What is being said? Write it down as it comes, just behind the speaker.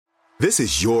This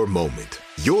is your moment,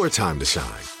 your time to shine,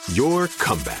 your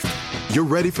comeback. You're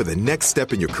ready for the next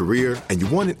step in your career, and you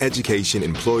want an education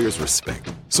employers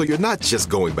respect. So you're not just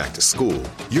going back to school,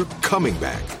 you're coming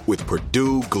back with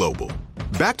Purdue Global.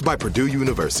 Backed by Purdue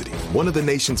University, one of the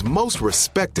nation's most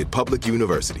respected public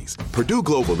universities, Purdue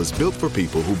Global is built for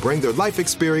people who bring their life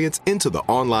experience into the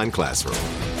online classroom.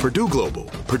 Purdue Global,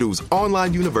 Purdue's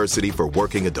online university for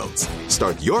working adults.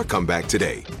 Start your comeback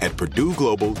today at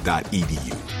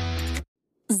purdueglobal.edu.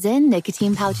 Zyn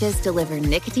nicotine pouches deliver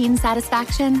nicotine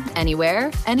satisfaction anywhere,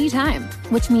 anytime,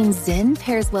 which means Zyn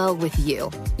pairs well with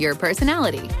you, your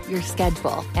personality, your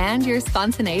schedule, and your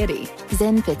spontaneity.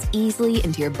 Zyn fits easily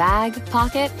into your bag,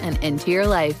 pocket, and into your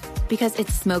life because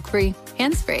it's smoke-free,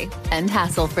 hands-free, and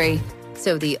hassle-free.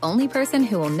 So the only person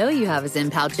who will know you have a Zyn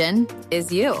pouch in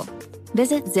is you.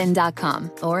 Visit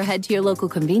Zyn.com or head to your local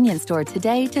convenience store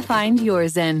today to find your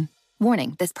Zyn.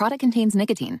 Warning, this product contains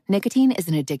nicotine. Nicotine is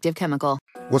an addictive chemical.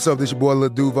 What's up, this your boy Lil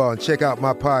Duval, and check out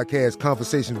my podcast,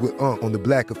 Conversations with Unc, on the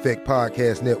Black Effect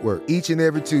Podcast Network. Each and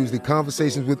every Tuesday,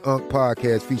 Conversations with Unc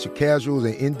podcast feature casual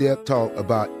and in-depth talk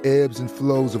about ebbs and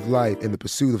flows of life and the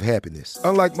pursuit of happiness.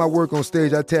 Unlike my work on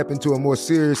stage, I tap into a more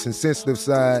serious and sensitive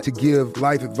side to give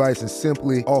life advice and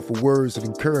simply offer words of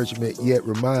encouragement, yet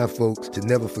remind folks to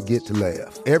never forget to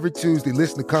laugh. Every Tuesday,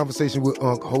 listen to Conversation with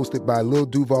Unc, hosted by Lil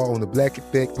Duval on the Black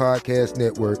Effect Podcast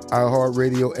Network,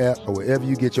 iHeartRadio app, or wherever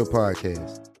you get your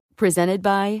podcasts. Presented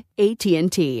by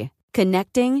AT&T.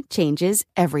 Connecting changes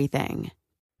everything.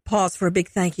 Pause for a big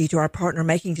thank you to our partner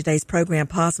making today's program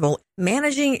possible.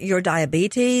 Managing your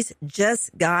diabetes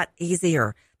just got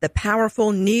easier. The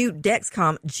powerful new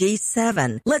Dexcom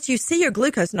G7 lets you see your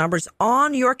glucose numbers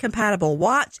on your compatible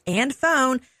watch and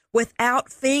phone without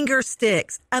finger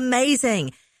sticks.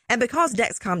 Amazing. And because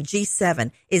Dexcom G7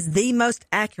 is the most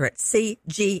accurate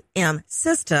CGM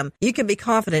system, you can be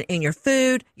confident in your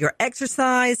food, your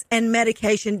exercise, and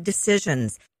medication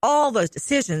decisions. All those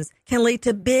decisions can lead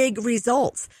to big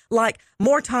results, like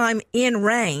more time in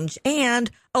range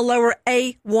and a lower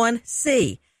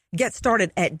A1C. Get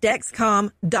started at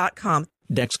Dexcom.com.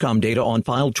 Dexcom data on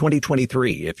file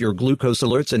 2023. If your glucose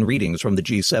alerts and readings from the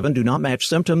G7 do not match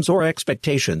symptoms or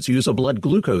expectations, use a blood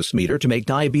glucose meter to make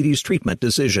diabetes treatment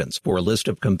decisions. For a list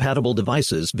of compatible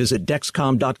devices, visit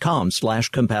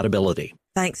Dexcom.com/compatibility.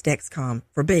 Thanks, Dexcom,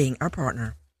 for being our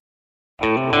partner.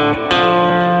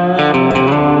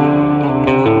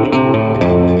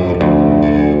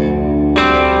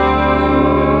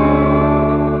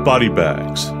 Body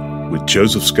Bags with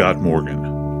Joseph Scott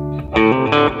Morgan.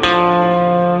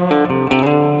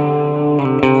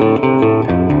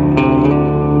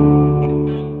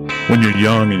 When you're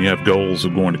young and you have goals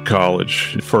of going to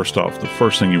college, first off, the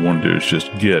first thing you want to do is just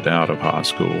get out of high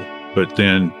school. But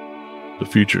then the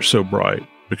future's so bright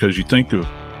because you think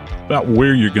about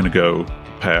where you're going to go, the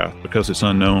path, because it's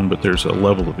unknown, but there's a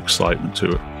level of excitement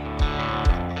to it.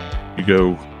 You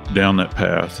go down that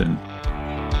path and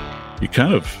you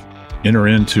kind of enter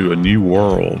into a new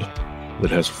world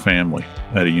that has a family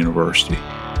at a university.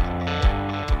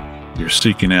 You're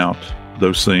seeking out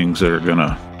those things that are going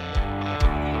to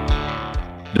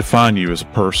define you as a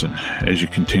person as you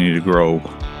continue to grow.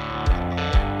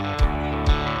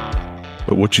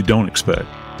 But what you don't expect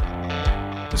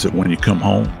is that when you come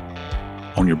home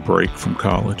on your break from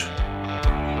college,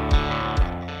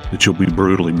 that you'll be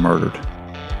brutally murdered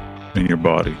and your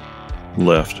body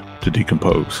left to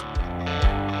decompose.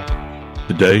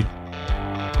 Today,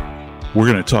 we're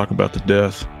going to talk about the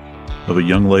death of a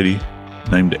young lady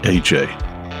named AJ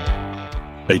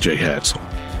Hadsell.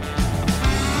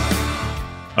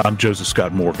 I'm Joseph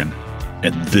Scott Morgan,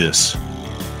 and this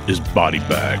is Body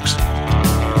Bags.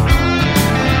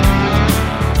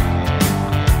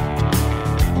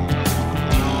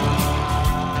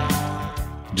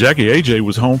 Jackie, AJ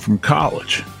was home from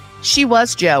college. She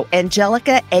was, Joe.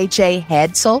 Angelica AJ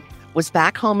Hadsell was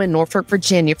back home in Norfolk,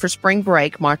 Virginia for spring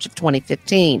break, March of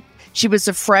 2015. She was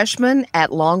a freshman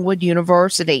at Longwood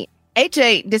University.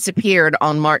 AJ disappeared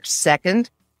on March 2nd,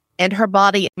 and her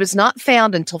body was not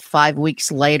found until 5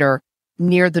 weeks later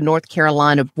near the North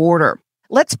Carolina border.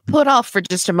 Let's put off for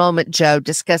just a moment, Joe,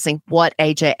 discussing what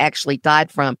AJ actually died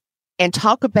from and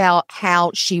talk about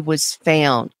how she was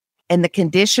found and the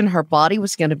condition her body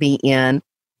was going to be in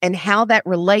and how that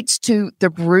relates to the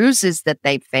bruises that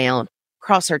they found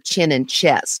across her chin and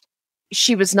chest.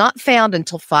 She was not found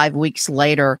until 5 weeks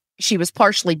later. She was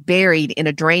partially buried in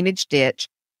a drainage ditch.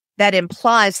 That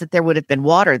implies that there would have been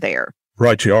water there.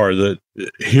 Right, you are.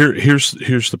 Here's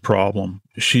the problem.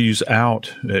 She's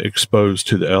out exposed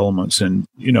to the elements. And,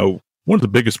 one of the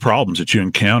biggest problems that you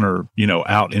encounter,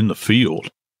 out in the field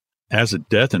as a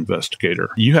death investigator,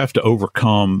 you have to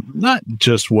overcome not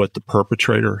just what the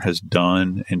perpetrator has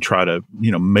done and try to,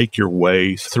 make your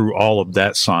way through all of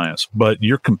that science, but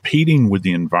you're competing with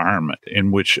the environment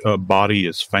in which a body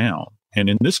is found. And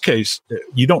in this case,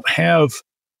 you don't have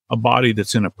a body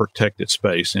that's in a protected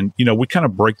space. And, we kind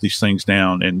of break these things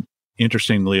down. And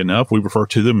interestingly enough, we refer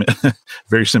to them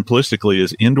very simplistically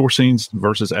as indoor scenes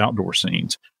versus outdoor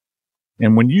scenes.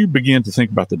 And when you begin to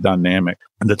think about the dynamic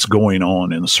that's going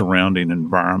on in the surrounding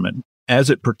environment as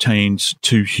it pertains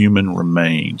to human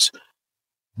remains,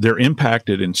 they're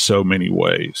impacted in so many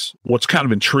ways. What's kind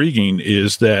of intriguing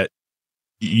is that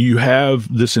you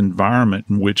have this environment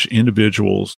in which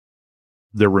individuals,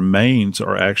 their remains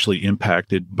are actually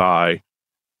impacted by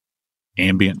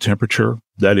ambient temperature.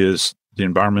 That is the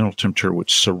environmental temperature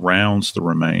which surrounds the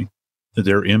remain.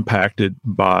 They're impacted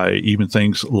by even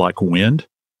things like wind.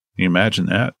 Can you imagine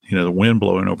that? The wind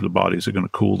blowing over the body, is it going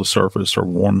to cool the surface or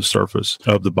warm the surface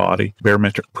of the body?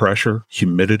 Barometric pressure,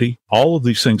 humidity, all of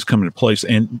these things come into place.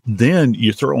 And then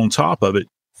you throw on top of it,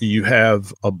 you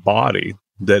have a body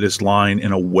that is lying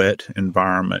in a wet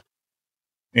environment.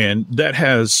 And that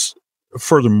has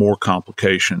furthermore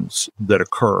complications that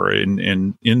occur.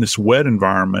 And in this wet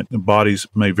environment, bodies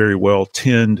may very well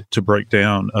tend to break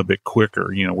down a bit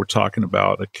quicker. We're talking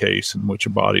about a case in which a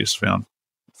body is found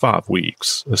 5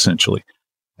 weeks, essentially,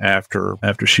 after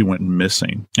she went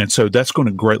missing. And so that's going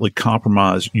to greatly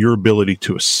compromise your ability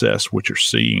to assess what you're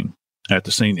seeing at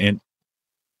the scene. And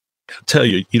I'll tell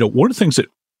you, one of the things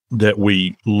that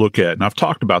we look at, and I've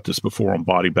talked about this before on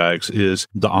body bags, is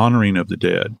the honoring of the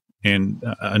dead. And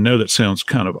I know that sounds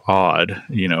kind of odd.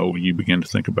 You begin to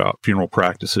think about funeral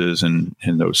practices and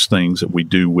those things that we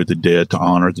do with the dead to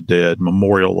honor the dead.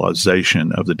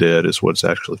 Memorialization of the dead is what it's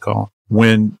actually called.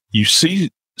 When you see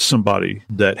somebody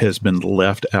that has been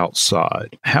left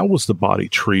outside, how was the body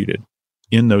treated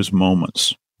in those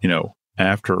moments,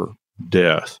 after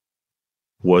death?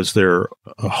 Was there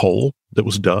a hole that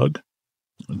was dug?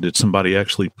 Did somebody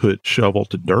actually put shovel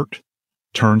to dirt,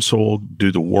 turn soil,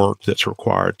 do the work that's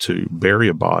required to bury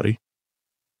a body?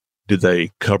 Did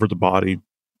they cover the body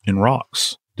in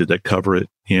rocks? Did they cover it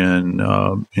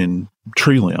in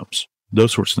tree limbs?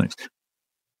 Those sorts of things.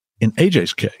 In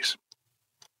AJ's case,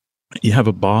 you have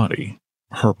a body,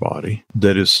 her body,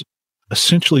 that is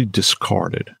essentially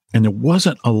discarded. And there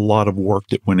wasn't a lot of work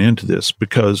that went into this,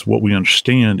 because what we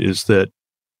understand is that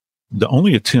the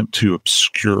only attempt to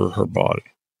obscure her body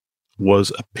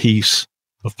was a piece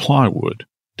of plywood,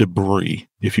 debris,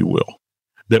 if you will,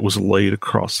 that was laid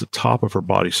across the top of her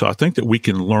body. So I think that we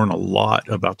can learn a lot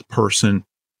about the person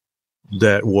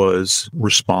that was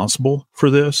responsible for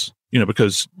this,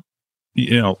 because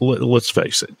let's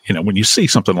face it, when you see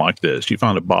something like this, you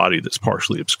find a body that's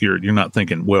partially obscured, you're not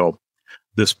thinking, well,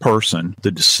 this person,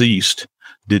 the deceased,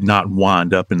 did not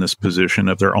wind up in this position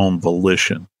of their own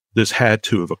volition. This had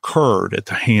to have occurred at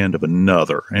the hand of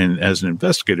another. And as an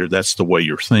investigator, that's the way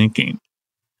you're thinking.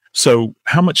 So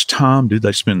how much time did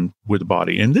they spend with the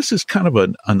body? And this is kind of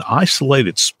an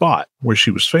isolated spot where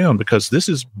she was found, because this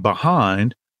is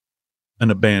behind an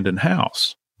abandoned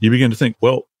house. You begin to think,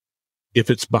 well, if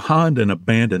it's behind an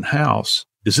abandoned house,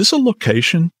 is this a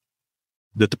location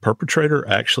that the perpetrator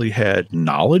actually had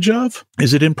knowledge of?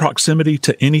 Is it in proximity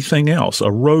to anything else,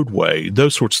 a roadway,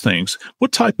 those sorts of things?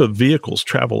 What type of vehicles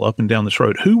travel up and down this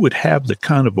road? Who would have the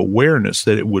kind of awareness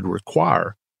that it would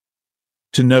require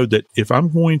to know that if I'm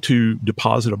going to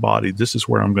deposit a body, this is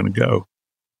where I'm going to go?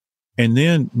 And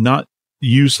then not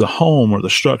use the home or the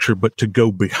structure, but to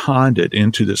go behind it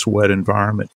into this wet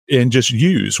environment and just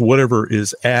use whatever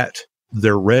is at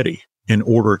their ready in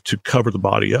order to cover the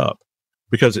body up.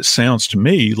 Because it sounds to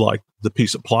me like the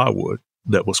piece of plywood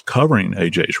that was covering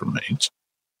AJ's remains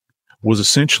was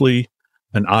essentially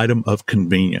an item of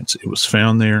convenience. It was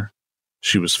found there.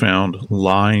 She was found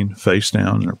lying face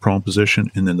down in her prone position,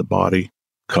 and then the body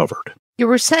covered. You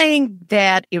were saying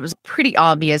that it was pretty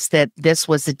obvious that this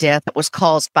was a death that was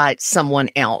caused by someone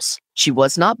else. She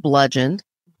was not bludgeoned,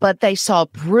 but they saw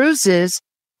bruises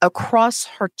across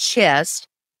her chest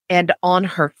and on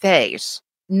her face.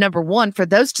 Number one, for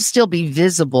those to still be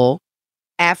visible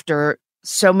after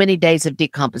so many days of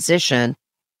decomposition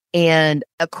and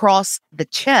across the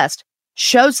chest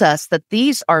shows us that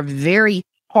these are very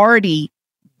hardy,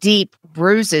 deep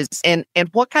bruises. And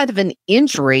what kind of an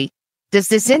injury does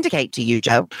this indicate to you,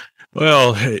 Joe?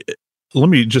 Well, hey, let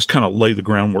me just kind of lay the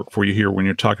groundwork for you here when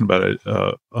you're talking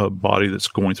about a body that's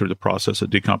going through the process of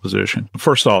decomposition.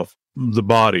 First off, the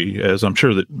body, as I'm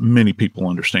sure that many people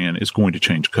understand, is going to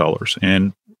change colors.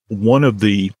 And one of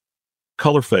the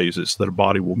color phases that a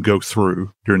body will go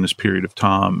through during this period of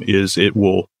time is it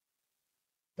will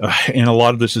And a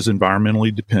lot of this is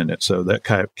environmentally dependent, so that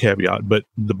caveat. But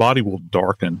the body will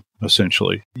darken,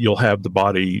 essentially. You'll have the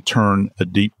body turn a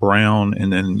deep brown,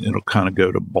 and then it'll kind of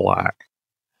go to black.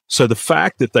 So the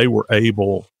fact that they were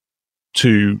able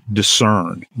to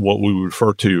discern what we would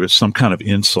refer to as some kind of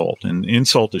insult, and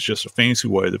insult is just a fancy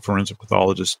way that forensic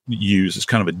pathologists use. It's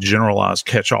kind of a generalized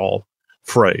catch-all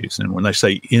phrase. And when they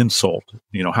say insult,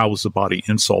 how was the body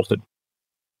insulted?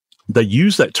 They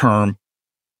use that term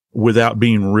without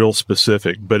being real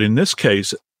specific. But in this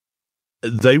case,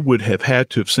 they would have had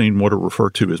to have seen what are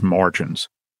referred to as margins.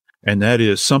 And that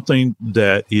is something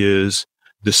that is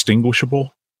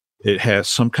distinguishable. It has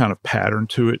some kind of pattern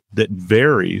to it that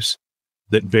varies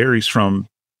from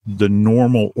the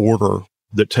normal order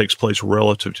that takes place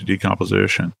relative to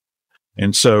decomposition.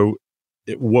 And so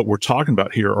what we're talking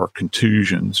about here are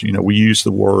contusions. We use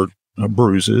the word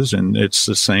bruises, and it's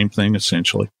the same thing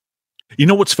essentially.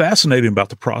 What's fascinating about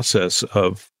the process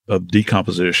of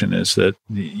decomposition is that,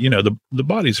 the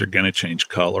bodies are going to change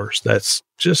colors. That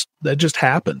just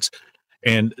happens.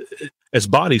 And as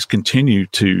bodies continue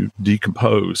to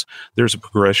decompose, there's a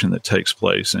progression that takes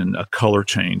place, and a color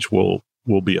change will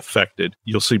be affected.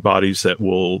 You'll see bodies that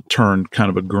will turn kind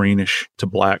of a greenish to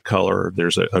black color.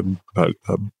 There's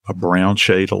a brown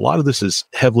shade. A lot of this is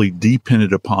heavily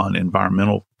dependent upon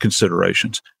environmental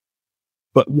considerations.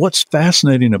 But what's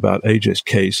fascinating about AJ's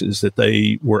case is that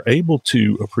they were able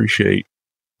to appreciate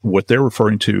what they're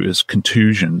referring to as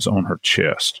contusions on her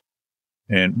chest,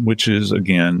 and which is,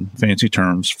 again, fancy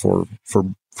terms for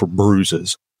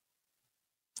bruises.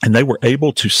 And they were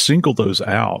able to single those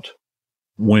out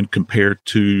when compared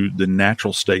to the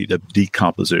natural state of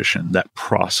decomposition, that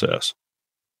process.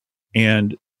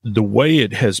 And the way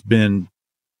it has been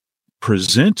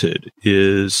presented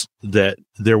is that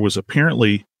there was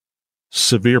apparently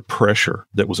severe pressure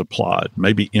that was applied,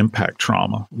 maybe impact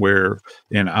trauma,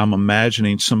 and I'm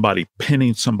imagining somebody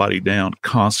pinning somebody down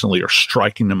constantly or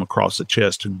striking them across the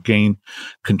chest to gain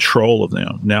control of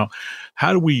them. Now,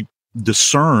 how do we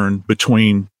discern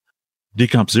between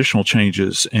decompositional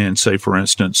changes and, say, for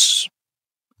instance,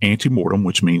 antemortem,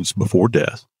 which means before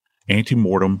death,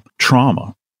 antemortem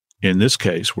trauma? In this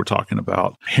case, we're talking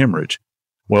about hemorrhage.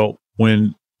 Well,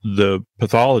 when the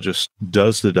pathologist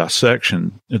does the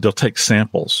dissection, they'll take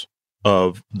samples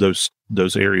of those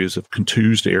areas of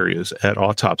contused areas at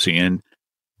autopsy. And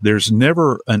there's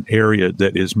never an area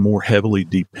that is more heavily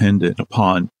dependent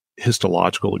upon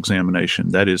histological examination.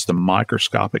 That is the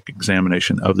microscopic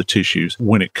examination of the tissues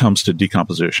when it comes to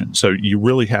decomposition. So you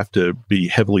really have to be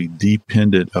heavily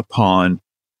dependent upon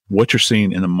what you're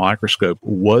seeing in the microscope.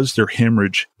 Was there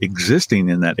hemorrhage existing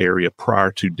in that area prior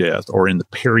to death, or in the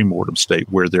perimortem state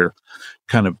where they're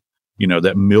kind of,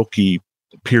 that milky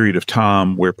period of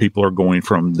time where people are going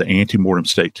from the antemortem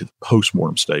state to the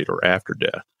postmortem state or after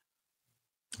death?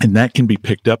 And that can be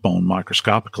picked up on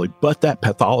microscopically. But that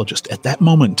pathologist, at that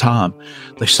moment in time,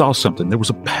 they saw something. There was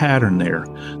a pattern there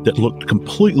that looked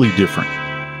completely different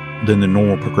than the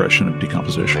normal progression of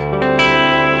decomposition.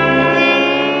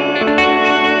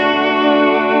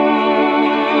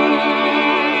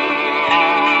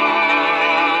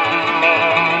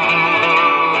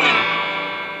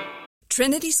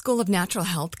 Trinity School of Natural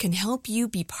Health can help you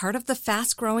be part of the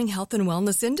fast-growing health and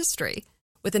wellness industry.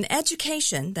 With an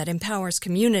education that empowers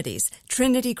communities,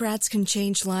 Trinity grads can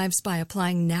change lives by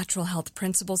applying natural health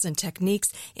principles and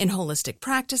techniques in holistic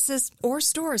practices or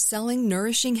stores selling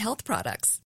nourishing health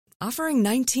products. Offering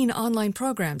 19 online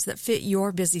programs that fit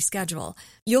your busy schedule,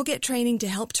 you'll get training to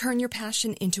help turn your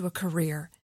passion into a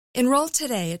career. Enroll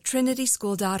today at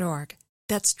trinityschool.org.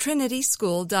 That's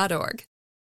trinityschool.org.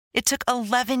 It took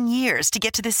 11 years to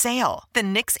get to this sale. The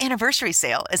Knix Anniversary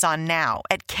Sale is on now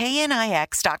at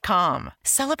knix.com.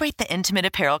 Celebrate the intimate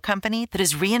apparel company that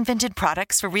has reinvented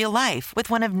products for real life with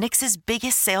one of Knix's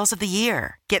biggest sales of the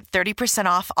year. Get 30%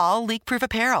 off all leak-proof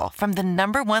apparel from the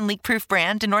 #1 leak-proof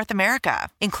brand in North America,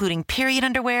 including period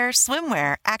underwear,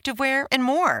 swimwear, activewear, and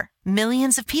more.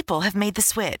 Millions of people have made the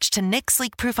switch to Knix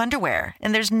leak-proof underwear,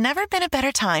 and there's never been a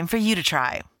better time for you to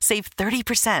try. Save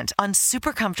 30% on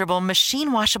super comfortable,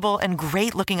 machine-washable, and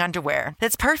great-looking underwear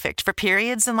that's perfect for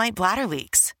periods and light bladder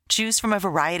leaks. Choose from a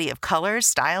variety of colors,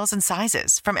 styles, and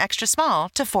sizes, from extra small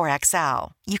to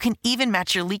 4XL. You can even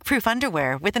match your leak-proof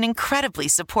underwear with an incredibly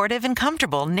supportive and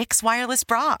comfortable Knix wireless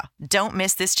bra. Don't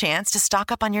miss this chance to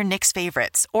stock up on your Knix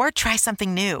favorites or try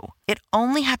something new. It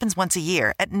only happens once a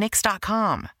year at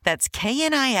Knix.com. That's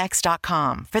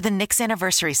KNIX.com for the Knix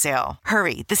Anniversary Sale.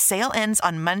 Hurry, the sale ends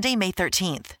on Monday, May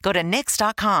 13th. Go to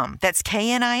Knix.com. That's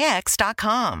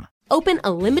KNIX.com. Open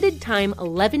a limited-time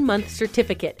 11-month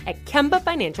certificate at Kemba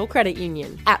Financial Credit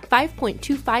Union. At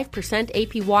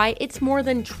 5.25% APY, it's more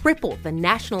than triple the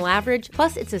national average,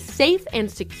 plus it's a safe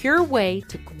and secure way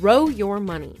to grow your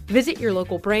money. Visit your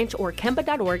local branch or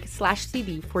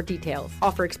kemba.org/cb for details.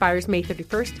 Offer expires May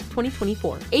 31st,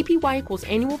 2024. APY equals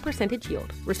annual percentage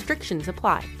yield. Restrictions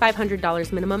apply.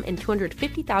 $500 minimum and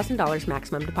 $250,000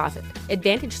 maximum deposit.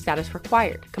 Advantage status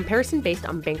required. Comparison based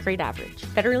on bank rate average.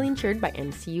 Federally insured by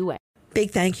NCUA.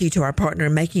 Big thank you to our partner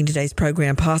in making today's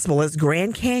program possible is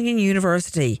Grand Canyon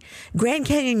University. Grand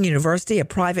Canyon University, a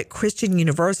private Christian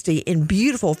university in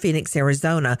beautiful Phoenix,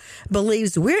 Arizona,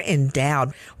 believes we're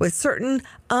endowed with certain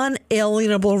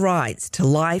unalienable rights to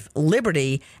life,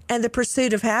 liberty, and the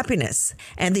pursuit of happiness.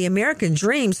 And the American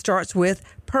dream starts with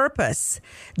purpose.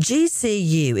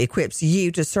 GCU equips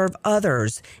you to serve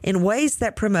others in ways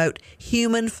that promote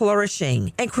human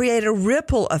flourishing and create a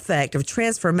ripple effect of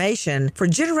transformation for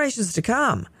generations to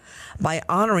come. By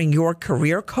honoring your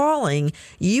career calling,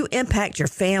 you impact your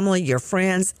family, your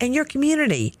friends, and your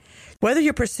community. Whether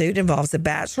your pursuit involves a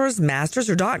bachelor's, master's,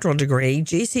 or doctoral degree,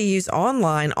 GCU's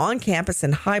online, on-campus,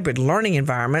 and hybrid learning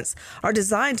environments are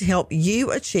designed to help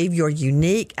you achieve your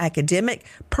unique academic,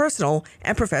 personal,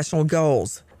 and professional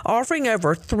goals. Offering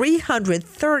over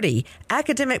 330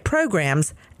 academic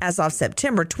programs as of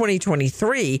September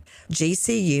 2023,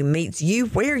 GCU meets you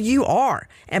where you are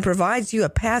and provides you a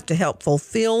path to help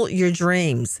fulfill your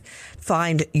dreams.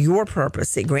 Find your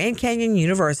purpose at Grand Canyon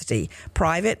University,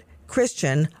 private,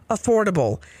 Christian,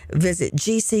 affordable. Visit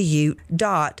gcu.edu.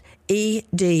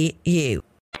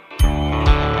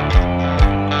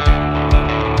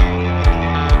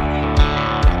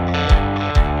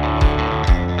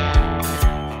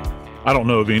 I don't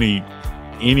know of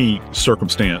any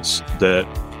circumstance that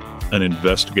an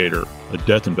investigator, a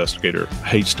death investigator,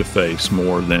 hates to face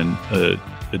more than a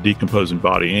decomposing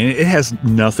body. And it has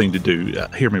nothing to do,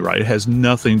 hear me right, it has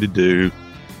nothing to do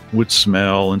with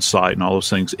smell and sight and all those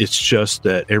things. It's just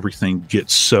that everything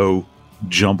gets so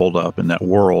jumbled up in that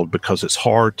world because it's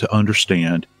hard to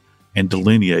understand and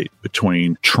delineate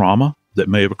between trauma that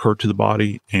may have occurred to the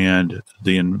body and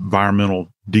the environmental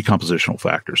decompositional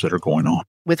factors that are going on.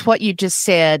 With what you just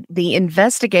said, the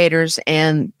investigators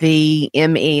and the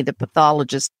ME, the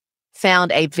pathologist,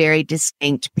 found a very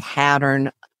distinct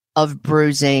pattern of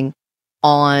bruising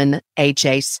on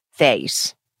AJ's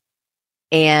face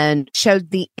and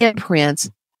showed the imprints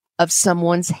of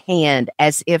someone's hand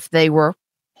as if they were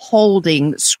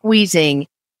squeezing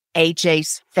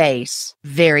AJ's face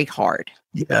very hard.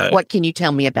 Yeah. What can you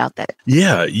tell me about that?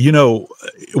 Yeah,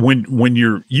 when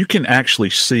you can actually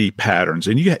see patterns,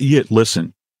 and you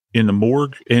listen, in the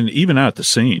morgue and even out at the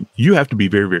scene, you have to be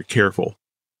very, very careful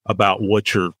about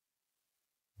what you're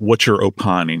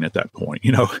opining at that point.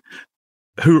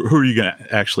 Who are you going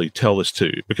to actually tell this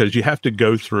to? Because you have to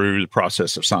go through the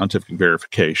process of scientific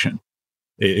verification.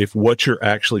 If what you're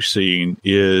actually seeing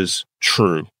is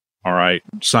true, all right,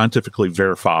 scientifically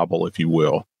verifiable, if you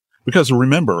will. Because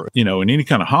remember, in any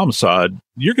kind of homicide,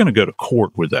 you're going to go to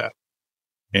court with that.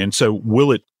 And so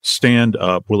will it stand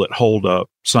up? Will it hold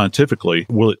up scientifically?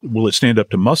 Will it stand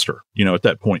up to muster, at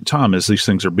that point in time as these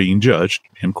things are being judged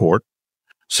in court?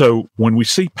 So when we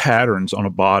see patterns on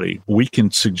a body, we can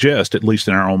suggest, at least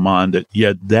in our own mind, that,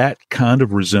 that kind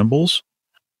of resembles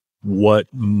what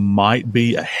might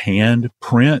be a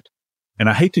handprint. And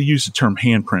I hate to use the term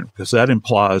handprint because that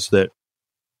implies that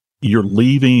you're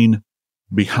leaving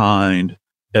behind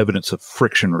evidence of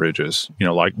friction ridges,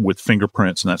 like with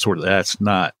fingerprints and that sort of, that's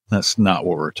not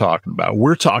what we're talking about.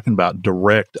 We're talking about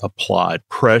direct applied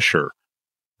pressure.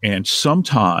 And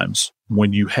sometimes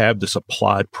when you have this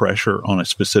applied pressure on a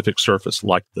specific surface,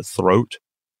 like the throat,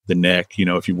 the neck,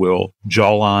 if you will,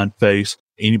 jawline, face,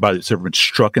 anybody that's ever been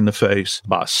struck in the face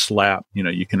by a slap,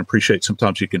 you can appreciate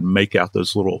sometimes you can make out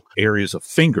those little areas of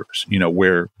fingers,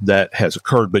 where that has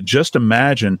occurred. But just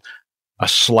imagine a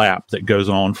slap that goes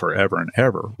on forever and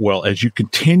ever. Well, as you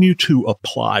continue to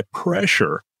apply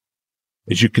pressure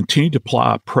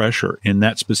in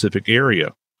that specific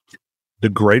area, the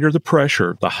greater the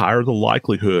pressure, the higher the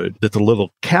likelihood that the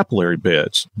little capillary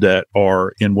beds that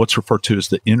are in what's referred to as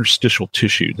the interstitial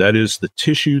tissue, that is the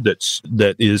tissue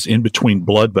that is in between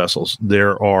blood vessels,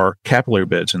 there are capillary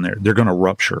beds in there. They're going to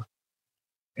rupture.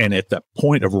 And at that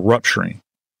point of rupturing,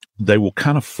 they will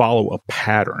kind of follow a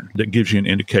pattern that gives you an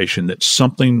indication that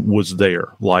something was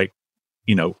there, like,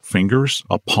 fingers,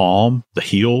 a palm, the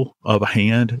heel of a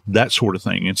hand, that sort of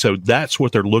thing. And so that's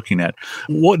what they're looking at.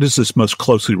 What does this most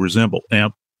closely resemble?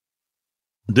 Now,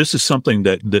 this is something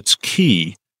that's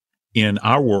key in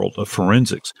our world of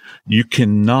forensics. You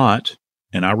cannot,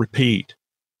 and I repeat,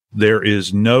 there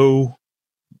is no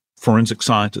forensic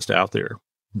scientists out there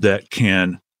that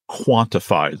can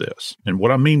quantify this. And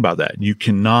what I mean by that, you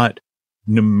cannot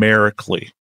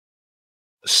numerically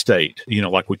state,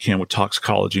 like we can with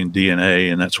toxicology and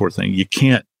DNA and that sort of thing. You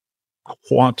can't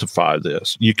quantify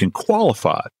this. You can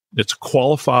qualify it. It's a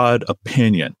qualified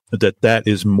opinion that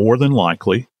is more than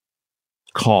likely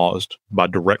caused by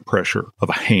direct pressure of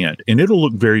a hand. And it'll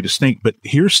look very distinct. But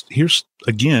here's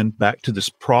again, back to this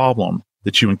problem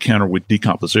that you encounter with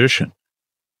decomposition,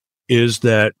 is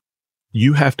that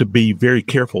you have to be very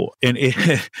careful. And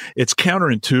it's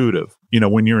counterintuitive,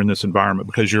 when you're in this environment,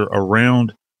 because you're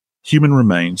around human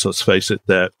remains, let's face it,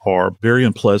 that are very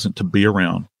unpleasant to be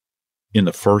around in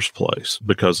the first place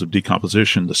because of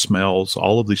decomposition, the smells,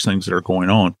 all of these things that are going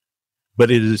on.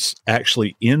 But it is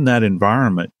actually in that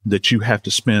environment that you have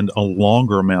to spend a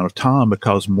longer amount of time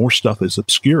because more stuff is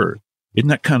obscured. Isn't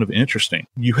that kind of interesting?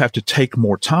 You have to take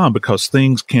more time because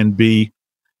things can be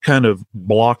kind of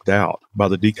blocked out by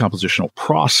the decompositional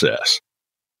process.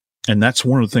 And that's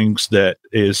one of the things that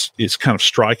is kind of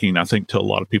striking, I think, to a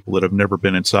lot of people that have never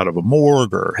been inside of a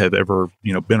morgue or have ever,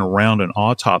 been around an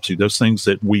autopsy. Those things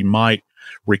that we might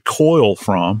recoil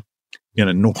from in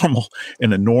a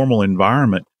normal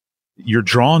environment, you're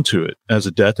drawn to it as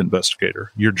a death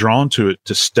investigator. You're drawn to it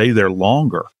to stay there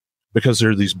longer because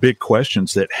there are these big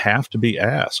questions that have to be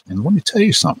asked. And let me tell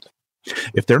you something.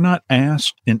 If they're not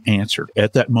asked and answered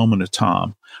at that moment of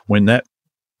time, when that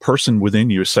person within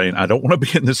you is saying, I don't want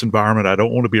to be in this environment, I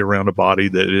don't want to be around a body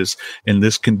that is in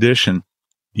this condition,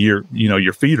 your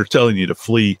feet are telling you to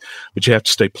flee, but you have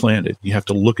to stay planted. You have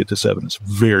to look at this evidence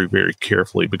very, very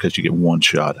carefully because you get one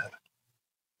shot at it.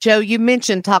 Joe, you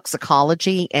mentioned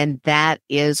toxicology, and that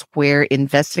is where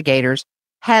investigators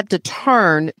had to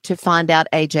turn to find out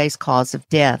AJ's cause of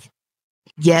death.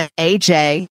 Yet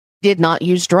AJ did not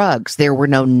use drugs. There were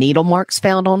no needle marks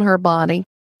found on her body.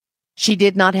 She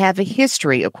did not have a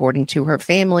history, according to her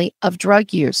family, of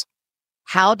drug use.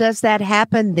 How does that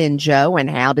happen then, Joe, and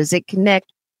how does it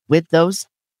connect with those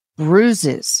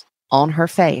bruises on her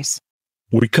face?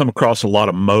 We come across a lot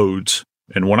of modes.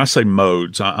 And when I say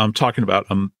modes, I'm talking about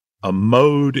a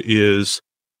mode is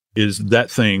that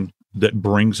thing that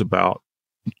brings about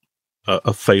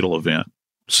a fatal event.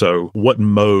 So what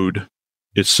mode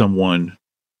is someone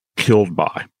killed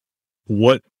by?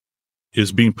 What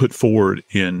is being put forward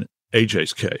in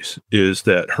AJ's case is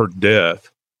that her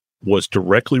death was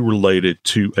directly related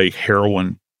to a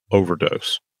heroin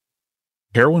overdose.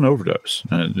 Heroin overdose.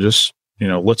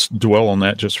 Let's dwell on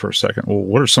that just for a second. Well,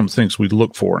 what are some things we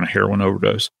look for in a heroin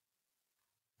overdose?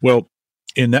 Well,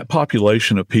 in that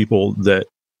population of people that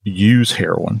use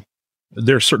heroin,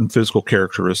 there are certain physical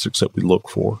characteristics that we look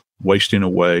for. Wasting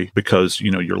away because,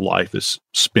 your life is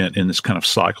spent in this kind of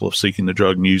cycle of seeking the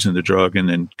drug and using the drug and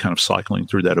then kind of cycling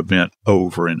through that event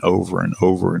over and over and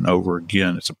over and over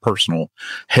again. It's a personal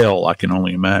hell I can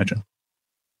only imagine.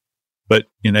 But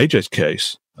in AJ's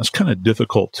case, that's kind of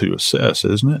difficult to assess,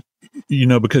 isn't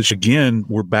it? Because again,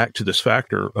 we're back to this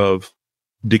factor of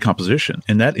decomposition,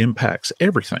 and that impacts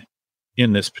everything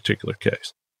in this particular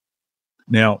case.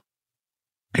 Now,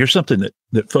 here's something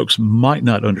that folks might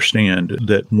not understand,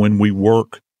 that when we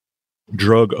work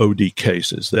drug OD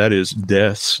cases, that is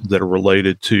deaths that are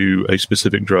related to a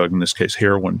specific drug, in this case,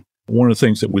 heroin, one of the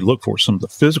things that we look for, some of the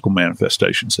physical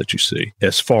manifestations that you see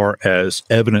as far as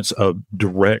evidence of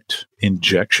direct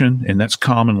injection, and that's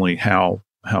commonly how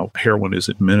heroin is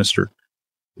administered,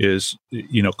 is,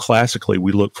 classically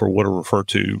we look for what are referred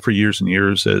to for years and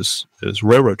years as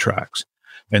railroad tracks.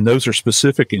 And those are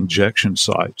specific injection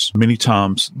sites. Many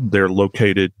times they're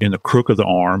located in the crook of the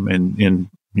arm, and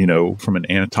from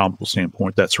an anatomical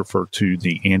standpoint, that's referred to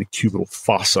the antecubital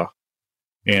fossa.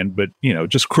 But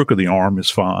just crook of the arm is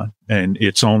fine. And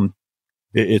it's on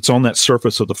that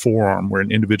surface of the forearm where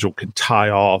an individual can tie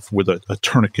off with a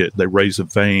tourniquet. They raise a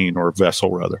vein, or a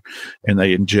vessel rather, and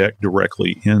they inject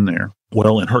directly in there.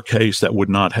 Well, in her case, that would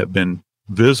not have been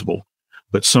visible.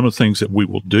 But some of the things that we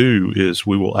will do is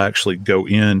we will actually go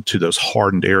into those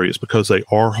hardened areas because they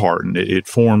are hardened. It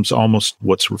forms almost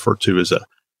what's referred to as a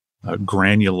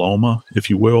granuloma, if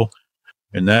you will.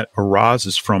 And that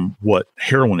arises from what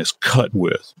heroin is cut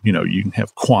with. You can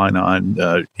have quinine,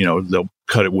 they'll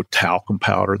cut it with talcum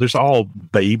powder. There's all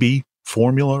baby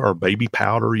formula or baby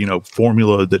powder,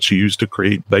 formula that's used to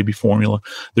create baby formula.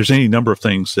 There's any number of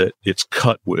things that it's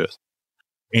cut with.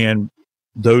 And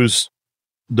those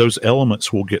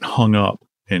elements will get hung up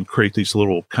and create these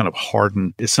little kind of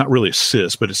hardened, it's not really a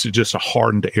cyst, but it's just a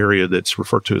hardened area that's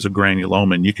referred to as a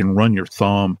granuloma. And you can run your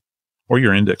thumb or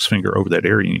your index finger over that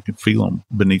area and you can feel them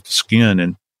beneath the skin.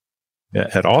 And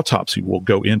at autopsy, we'll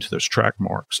go into those track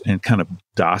marks and kind of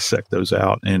dissect those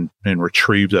out and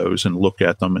retrieve those and look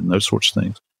at them and those sorts of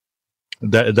things.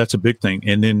 That's a big thing.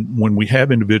 And then when we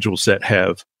have individuals that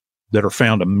are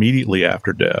found immediately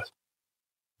after death,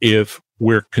 if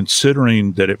we're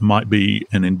considering that it might be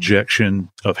an injection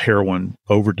of heroin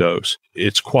overdose,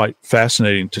 it's quite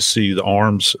fascinating to see the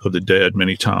arms of the dead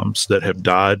many times that have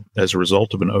died as a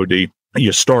result of an OD.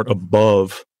 You start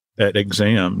above at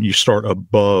exam, you start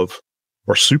above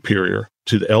or superior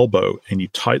to the elbow, and you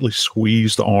tightly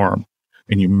squeeze the arm,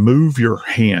 and you move your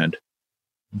hand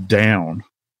down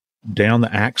the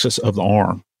axis of the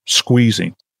arm,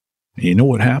 squeezing. And you know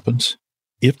what happens?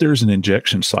 If there's an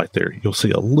injection site there, you'll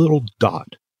see a little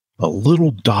dot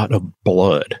of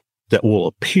blood that will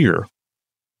appear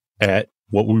at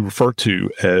what we refer to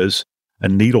as a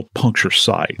needle puncture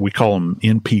site. We call them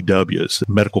NPWs.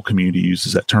 The medical community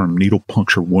uses that term, needle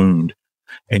puncture wound.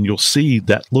 And you'll see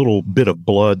that little bit of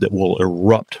blood that will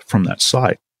erupt from that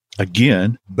site.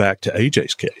 Again, back to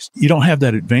AJ's case. You don't have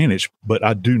that advantage, but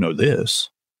I do know this,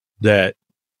 that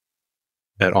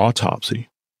at autopsy,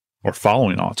 or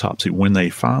following autopsy, when they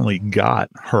finally got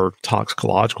her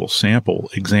toxicological sample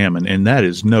examined, and that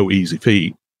is no easy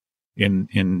feat in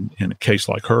a case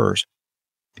like hers,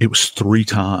 it was 3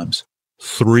 times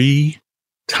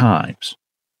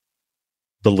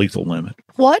the lethal limit.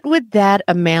 What would that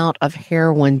amount of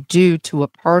heroin do to a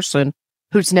person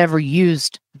who's never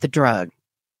used the drug?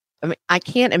 I mean, I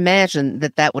can't imagine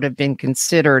that would have been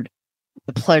considered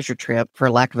a pleasure trip, for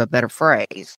lack of a better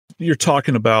phrase. You're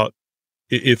talking about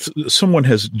if someone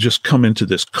has just come into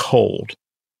this cold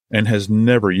and has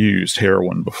never used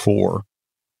heroin before,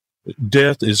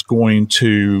 death is going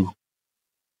to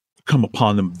come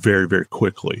upon them very, very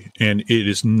quickly. And it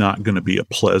is not going to be a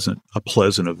pleasant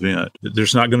event.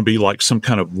 There's not going to be like some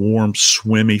kind of warm,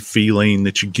 swimmy feeling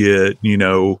that you get,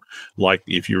 like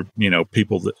if you're,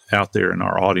 people that out there in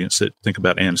our audience that think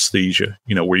about anesthesia,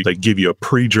 where they give you a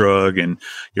pre-drug and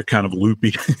you're kind of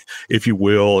loopy, if you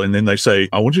will. And then they say,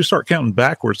 I want you to start counting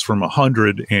backwards from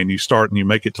 100, and you start and you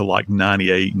make it to like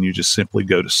 98 and you just simply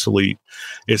go to sleep.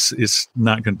 It's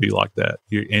not going to be like that.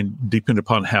 And depending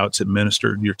upon how it's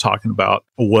administered, you're talking about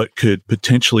what could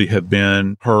potentially have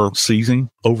been her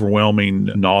seizing, overwhelming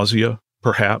nausea,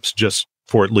 perhaps just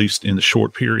for at least in the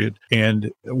short period,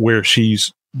 and where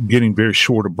she's getting very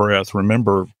short of breath.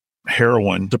 Remember,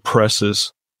 heroin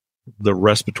depresses the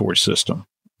respiratory system.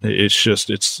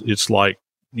 It's like,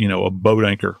 a boat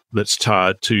anchor that's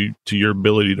tied to your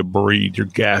ability to breathe. You're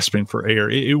gasping for air.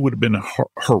 It would have been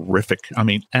horrific. I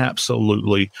mean,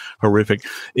 absolutely horrific.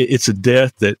 It's a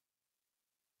death that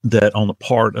on the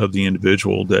part of the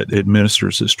individual that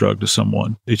administers this drug to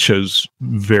someone, it shows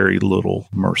very little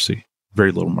mercy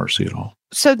at all.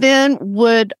 So then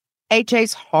would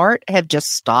AJ's heart have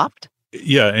just stopped?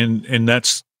 Yeah. And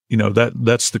that's,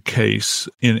 that's the case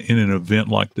in an event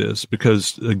like this,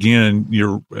 because again,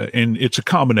 and it's a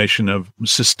combination of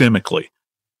systemically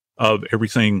of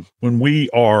everything. When we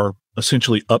are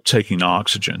essentially uptaking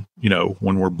oxygen,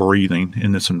 when we're breathing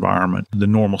in this environment, the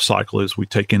normal cycle is we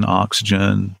take in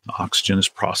oxygen. Oxygen is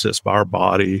processed by our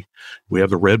body. We have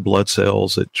the red blood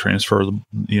cells that transfer,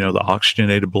 the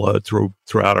oxygenated blood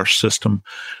throughout our system,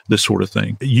 this sort of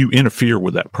thing. You interfere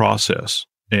with that process.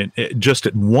 And just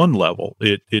at one level,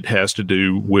 it has to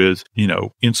do with,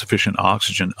 insufficient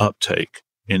oxygen uptake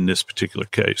in this particular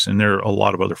case. And there are a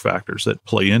lot of other factors that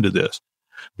play into this.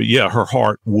 But yeah, her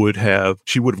heart would have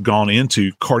gone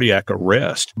into cardiac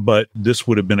arrest, but this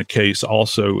would have been a case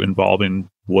also involving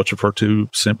what's referred to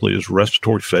simply as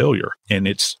respiratory failure. And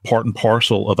it's part and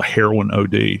parcel of a heroin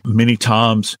OD. Many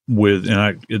times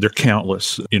they're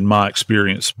countless in my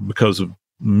experience because of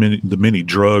the many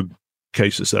drug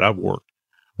cases that I've worked.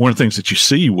 One of the things that you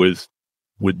see with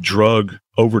drug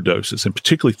overdoses, and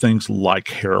particularly things like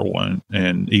heroin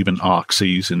and even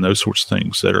oxys and those sorts of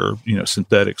things that are,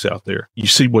 synthetics out there, you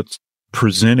see what's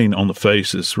presenting on the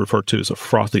face is referred to as a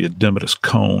frothy edematous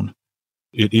cone.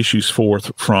 It issues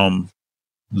forth from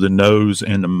the nose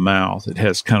and the mouth. It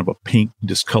has kind of a pink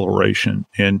discoloration,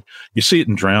 and you see it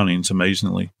in drownings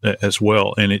amazingly as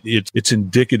well. And it's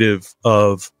indicative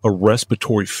of a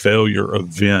respiratory failure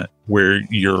event where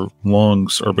your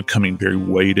lungs are becoming very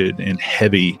weighted and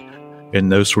heavy and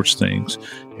those sorts of things.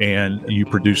 And you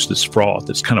produce this froth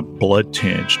that's kind of blood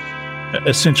tinged.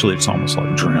 Essentially, it's almost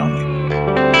like drowning.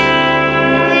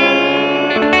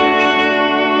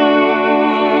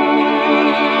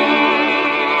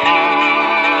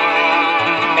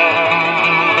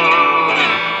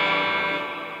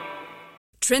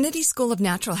 Trinity School of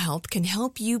Natural Health can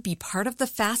help you be part of the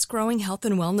fast-growing health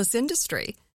and wellness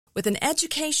industry. With an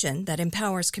education that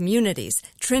empowers communities,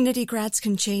 Trinity grads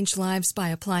can change lives by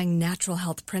applying natural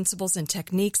health principles and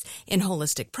techniques in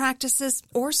holistic practices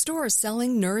or stores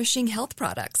selling nourishing health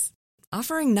products.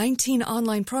 Offering 19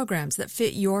 online programs that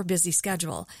fit your busy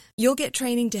schedule, you'll get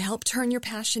training to help turn your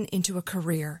passion into a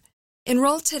career.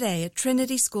 Enroll today at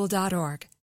trinityschool.org.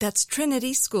 That's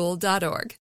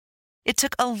trinityschool.org. It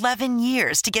took 11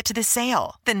 years to get to this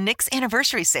sale. The Knix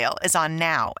Anniversary Sale is on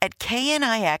now at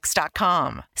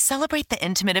knix.com. Celebrate the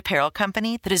intimate apparel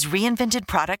company that has reinvented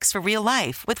products for real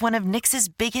life with one of Knix's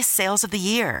biggest sales of the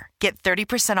year. Get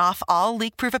 30% off all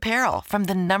leak-proof apparel from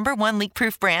the #1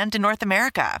 leak-proof brand in North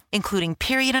America, including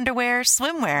period underwear,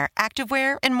 swimwear,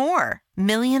 activewear, and more.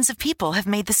 Millions of people have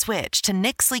made the switch to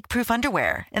Knix leak-proof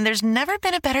underwear, and there's never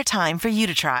been a better time for you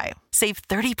to try. Save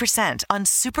 30% on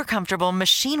super comfortable,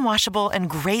 machine-washable, and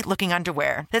great-looking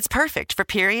underwear that's perfect for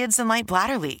periods and light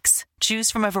bladder leaks.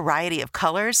 Choose from a variety of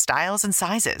colors, styles, and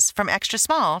sizes, from extra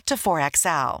small to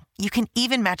 4XL. You can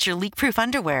even match your leak-proof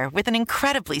underwear with an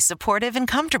incredibly supportive and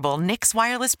comfortable Knix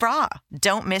wireless bra.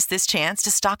 Don't miss this chance to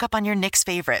stock up on your Knix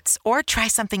favorites or try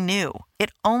something new.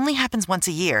 It only happens once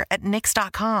a year at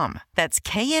Knix.com. That's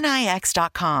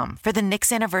knix.com for the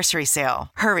Knix Anniversary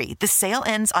Sale. Hurry, the sale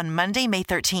ends on Monday, May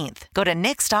 13th. Go to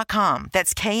Knix.com.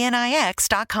 That's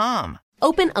knix.com.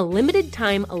 Open a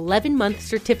limited-time 11-month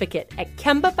certificate at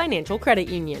Kemba Financial Credit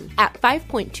Union. At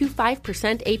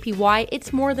 5.25% APY,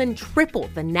 it's more than triple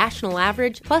the national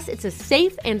average, plus it's a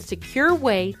safe and secure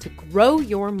way to grow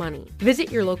your money.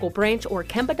 Visit your local branch or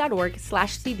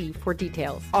kemba.org/cb for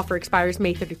details. Offer expires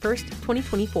May 31st,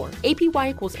 2024.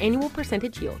 APY equals annual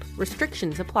percentage yield.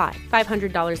 Restrictions apply.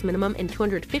 $500 minimum and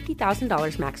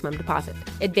 $250,000 maximum deposit.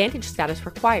 Advantage status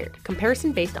required.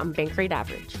 Comparison based on bank rate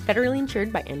average. Federally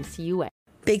insured by NCUA.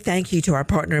 Big thank you to our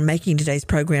partner in making today's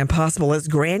program possible is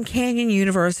Grand Canyon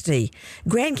University.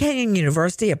 Grand Canyon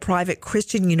University, a private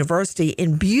Christian university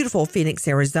in beautiful Phoenix,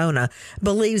 Arizona,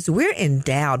 believes we're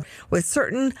endowed with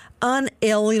certain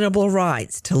unalienable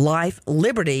rights to life,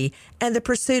 liberty, and the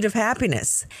pursuit of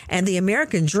happiness. And the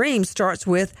American dream starts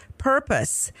with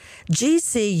purpose.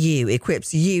 GCU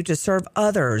equips you to serve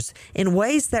others in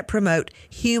ways that promote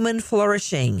human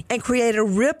flourishing and create a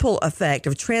ripple effect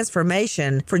of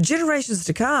transformation for generations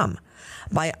to come.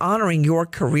 By honoring your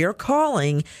career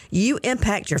calling, you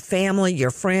impact your family,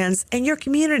 your friends, and your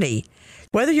community.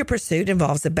 Whether your pursuit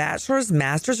involves a bachelor's,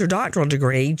 master's, or doctoral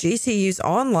degree, GCU's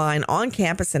online,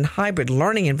 on-campus, and hybrid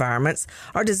learning environments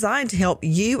are designed to help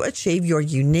you achieve your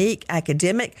unique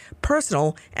academic,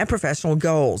 personal, and professional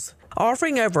goals.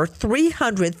 Offering over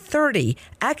 330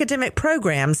 academic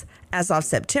programs as of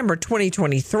September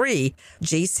 2023,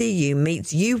 GCU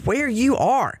meets you where you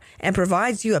are and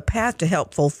provides you a path to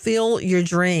help fulfill your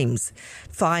dreams.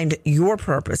 Find your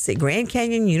purpose at Grand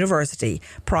Canyon University,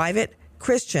 private,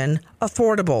 Christian,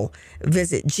 affordable.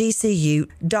 Visit gcu.edu.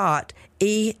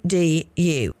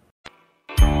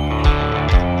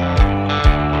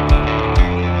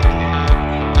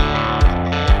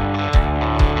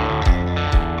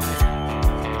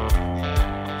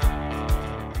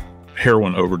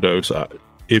 Heroin overdose.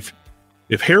 If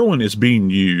heroin is being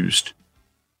used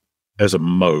as a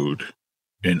mode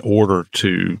in order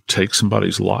to take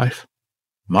somebody's life,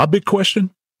 my big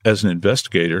question as an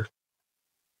investigator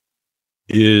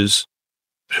is,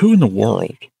 who in the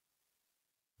world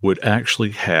would actually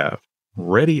have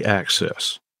ready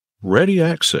access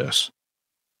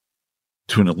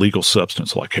to an illegal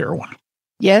substance like heroin?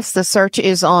 Yes, the search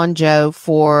is on, Joe,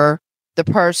 for the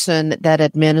person that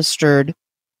administered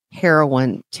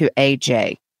heroin to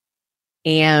AJ.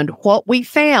 And what we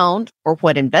found, or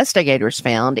what investigators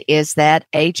found, is that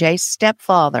AJ's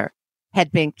stepfather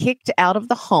had been kicked out of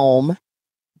the home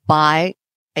by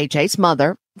AJ's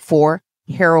mother for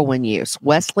heroin use.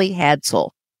 Wesley Hadsell.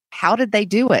 How did they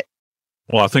do it?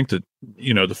 Well, I think that,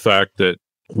 the fact that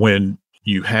when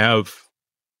you have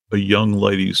a young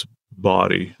lady's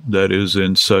body that is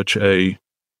in such a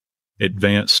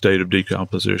advanced state of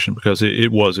decomposition, because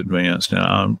it was advanced.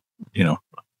 Now,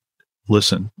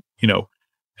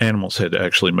 animals had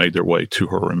actually made their way to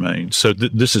her remains. So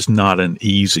this is not an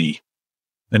easy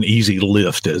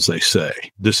lift, as they say.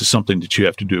 This is something that you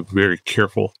have to do a very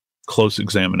careful, close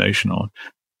examination on.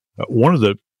 One of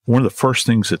the first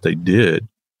things that they did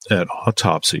at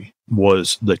autopsy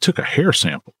was they took a hair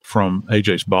sample from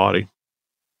AJ's body.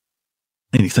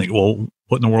 And you think, well,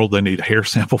 what in the world do they need a hair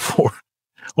sample for?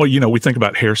 Well, we think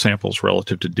about hair samples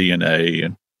relative to DNA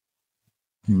and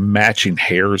matching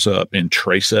hairs up in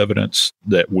trace evidence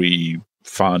that we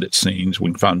find at scenes. We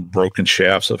can find broken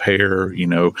shafts of hair.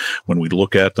 When we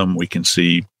look at them, we can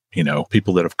see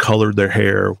people that have colored their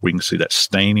hair. We can see that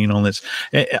staining on this,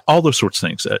 all those sorts of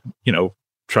things that,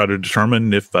 try to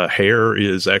determine if hair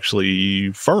is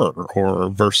actually fur or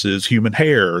versus human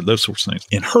hair, those sorts of things.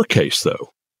 In her case, though,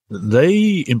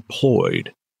 they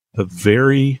employed a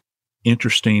very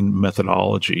interesting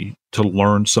methodology to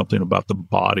learn something about the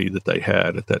body that they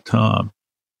had at that time.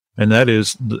 And that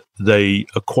is they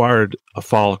acquired a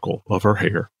follicle of her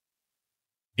hair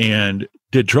and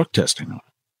did drug testing on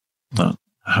it.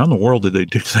 How in the world did they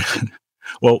do that?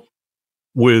 Well,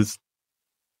 with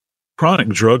chronic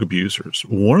drug abusers,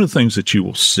 one of the things that you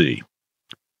will see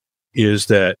is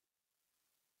that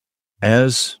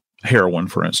as heroin,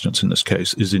 for instance, in this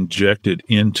case, is injected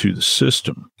into the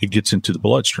system, it gets into the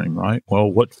bloodstream, right? Well,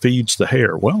 what feeds the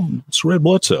hair? Well, it's red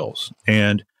blood cells.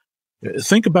 And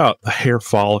think about a hair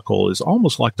follicle is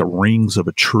almost like the rings of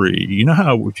a tree. You know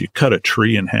how if you cut a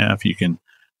tree in half, you can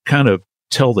kind of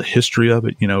tell the history of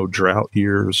it, drought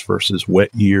years versus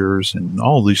wet years and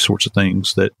all these sorts of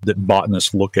things that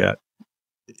botanists look at.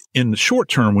 In the short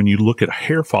term, when you look at a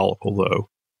hair follicle, though,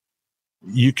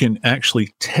 you can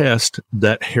actually test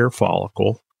that hair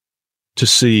follicle to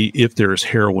see if there is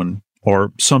heroin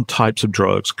or some types of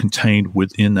drugs contained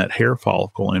within that hair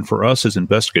follicle. And for us as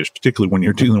investigators, particularly when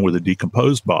you're dealing with a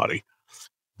decomposed body,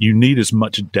 you need as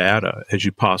much data as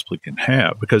you possibly can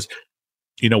have because,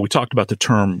 we talked about the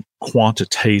term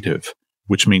quantitative,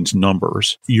 which means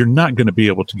numbers. You're not going to be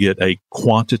able to get a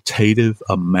quantitative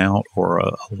amount or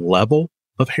a level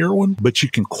of heroin, but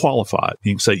you can qualify it.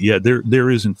 You can say, yeah,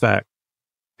 there is in fact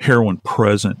heroin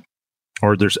present,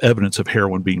 or there's evidence of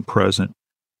heroin being present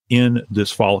in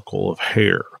this follicle of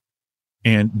hair.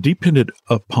 And dependent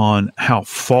upon how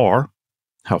far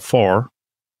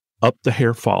up the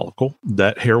hair follicle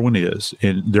that heroin is,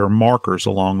 and there are markers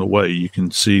along the way, you can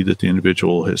see that the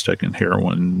individual has taken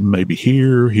heroin maybe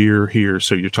here, here, here.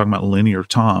 So you're talking about linear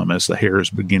time as the hair is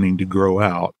beginning to grow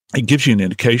out. It gives you an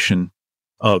indication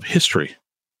of history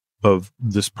of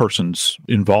this person's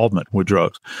involvement with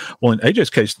drugs. Well, in AJ's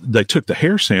case, they took the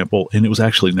hair sample and it was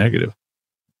actually negative.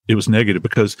 It was negative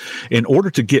because in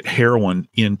order to get heroin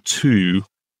into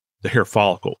the hair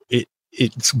follicle,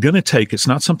 it's going to take, it's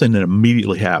not something that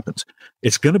immediately happens.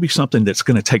 It's going to be something that's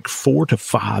going to take 4 to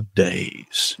 5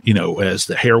 days. As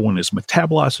the heroin is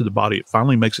metabolized through the body, it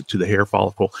finally makes it to the hair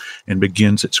follicle and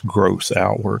begins its growth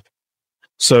outward.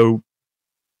 So,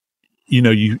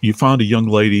 you find a young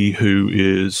lady who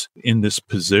is in this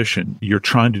position. You're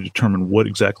trying to determine what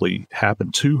exactly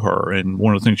happened to her. And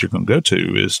one of the things you're going to go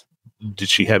to is, did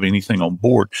she have anything on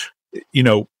board?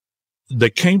 They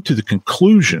came to the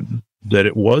conclusion that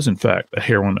it was, in fact, a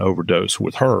heroin overdose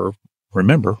with her.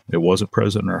 Remember, it wasn't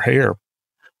present in her hair.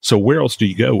 So where else do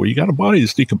you go? Well, you got a body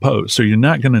that's decomposed, so you're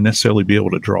not going to necessarily be able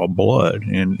to draw blood.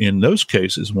 And in those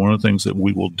cases, one of the things that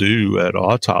we will do at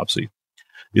autopsy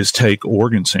is take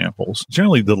organ samples.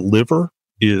 Generally, the liver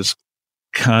is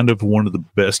kind of one of the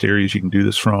best areas you can do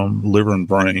this from, liver and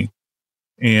brain.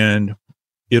 And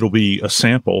it'll be a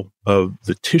sample of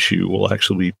the tissue will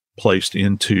actually be placed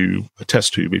into a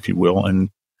test tube, if you will, and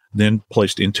then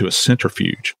placed into a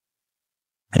centrifuge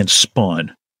and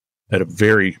spun at a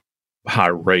very high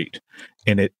rate.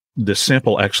 And the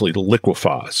sample actually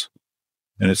liquefies.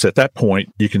 And it's at that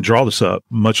point you can draw this up,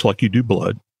 much like you do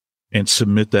blood, and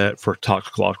submit that for a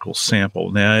toxicological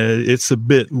sample. Now, it's a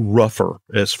bit rougher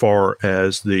as far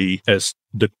as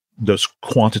those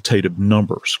quantitative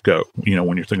numbers go,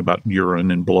 when you're thinking about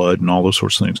urine and blood and all those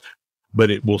sorts of things,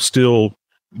 but it will still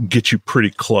get you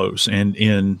pretty close. And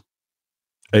in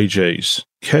AJ's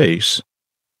case,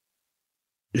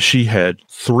 she had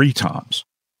 3 times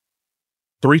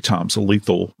the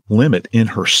lethal limit in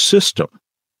her system.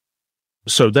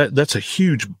 So that's a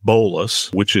huge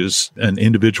bolus, which is an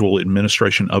individual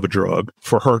administration of a drug.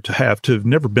 For her to have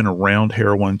never been around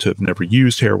heroin, to have never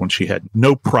used heroin, she had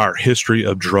no prior history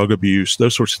of drug abuse,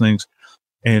 those sorts of things.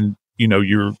 And,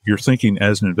 you're thinking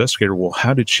as an investigator, well,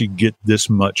 how did she get this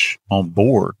much on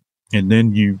board? And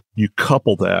then you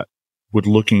couple that with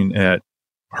looking at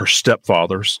her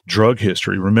stepfather's drug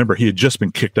history. Remember, he had just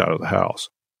been kicked out of the house.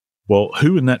 Well,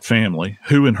 who in that family,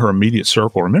 who in her immediate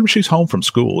circle, remember she's home from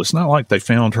school. It's not like they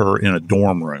found her in a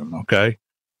dorm room, okay?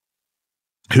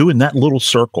 Who in that little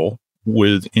circle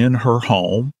within her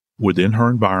home, within her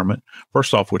environment,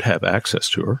 first off, would have access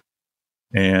to her.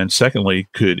 And secondly,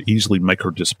 could easily make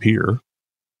her disappear.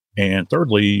 And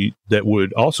thirdly, that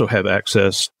would also have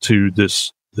access to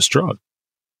this drug.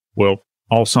 Well,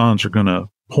 all signs are going to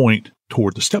point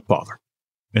toward the stepfather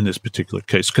in this particular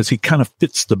case, because he kind of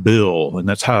fits the bill, and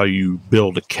that's how you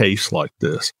build a case like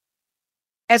this.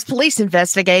 As police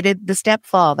investigated, the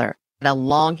stepfather had a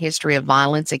long history of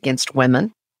violence against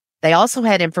women. They also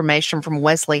had information from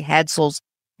Wesley Hadsel's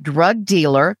drug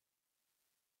dealer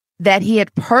that he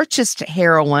had purchased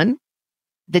heroin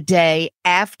the day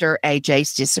after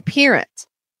AJ's disappearance.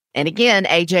 And again,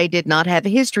 AJ did not have a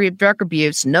history of drug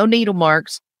abuse, no needle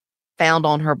marks found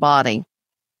on her body.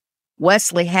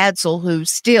 Wesley Hadsel, who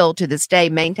still to this day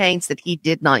maintains that he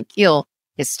did not kill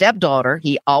his stepdaughter,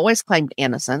 he always claimed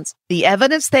innocence. The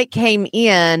evidence that came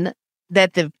in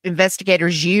that the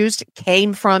investigators used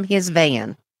came from his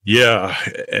van. Yeah,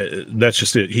 that's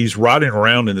just it. He's riding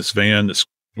around in this van.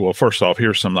 Well, first off,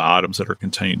 here's some of the items that are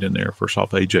contained in there. First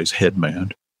off, AJ's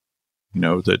headband,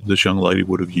 that this young lady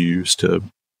would have used to,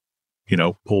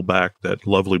 pull back that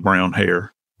lovely brown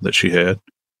hair that she had.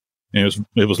 And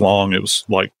it was long. It was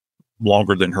like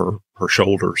longer than her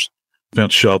shoulders.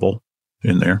 Found shovel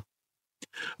in there.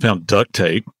 Found duct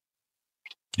tape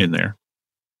in there.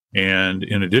 And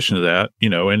in addition to that,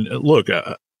 and look,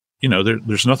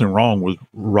 there's nothing wrong with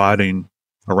riding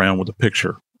around with a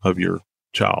picture of your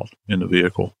child in the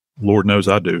vehicle. Lord knows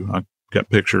I do. I've got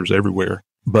pictures everywhere.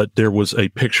 But there was a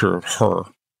picture of her,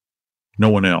 no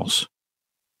one else.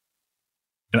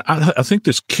 And I think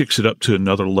this kicks it up to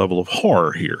another level of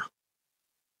horror here.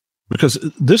 Because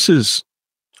this is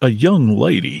a young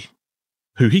lady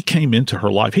who he came into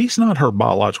her life. He's not her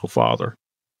biological father.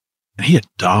 And he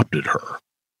adopted her.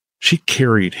 She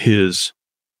carried his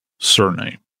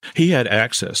surname. He had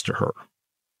access to her.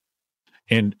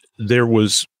 And there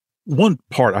was one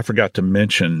part I forgot to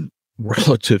mention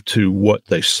relative to what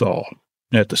they saw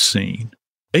at the scene.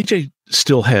 AJ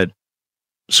still had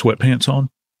sweatpants on,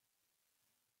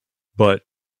 but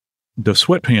the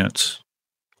sweatpants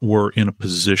were in a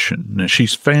position. Now,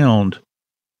 she's found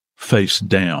face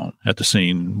down at the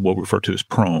scene, what we refer to as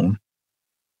prone,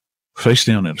 face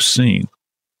down at a scene.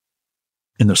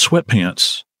 And the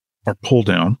sweatpants are pulled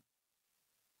down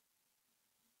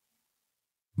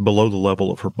below the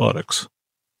level of her buttocks.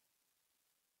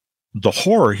 The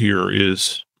horror here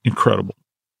is incredible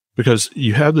because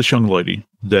you have this young lady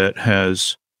that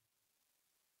has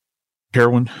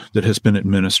heroin that has been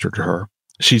administered to her.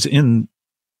 She's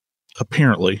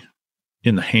apparently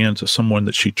in the hands of someone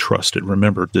that she trusted.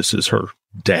 Remember, this is her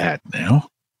dad now.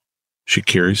 She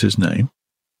carries his name.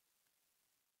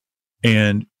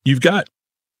 And you've got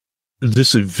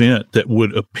this event that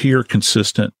would appear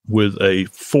consistent with a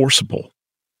forcible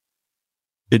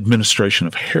administration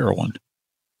of heroin.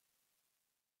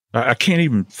 I can't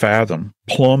even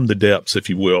plumb the depths, if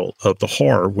you will, of the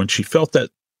horror when she felt that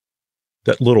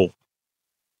little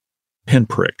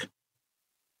pinprick.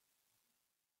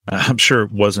 I'm sure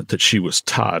it wasn't that she was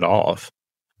tied off,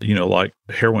 like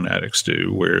heroin addicts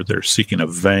do, where they're seeking a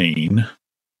vein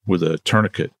with a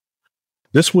tourniquet.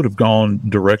 This would have gone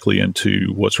directly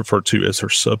into what's referred to as her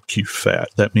sub-Q fat.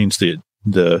 That means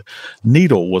the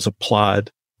needle was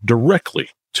applied directly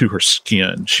to her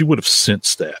skin. She would have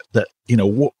sensed that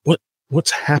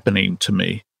what's happening to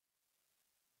me.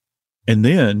 And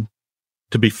then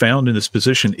to be found in this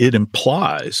position, it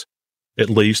implies, at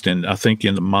least, and I think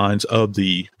in the minds of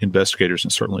the investigators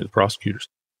and certainly the prosecutors,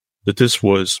 that this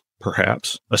was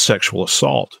perhaps a sexual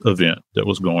assault event that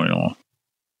was going on.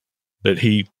 That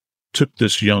he took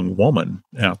this young woman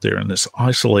out there in this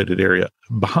isolated area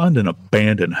behind an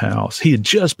abandoned house. He had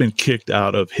just been kicked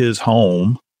out of his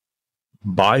home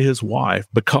by his wife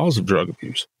because of drug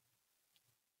abuse.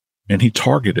 And he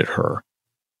targeted her.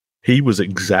 He was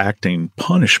exacting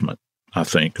punishment, I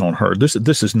think, on her.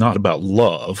 This is not about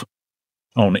love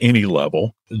on any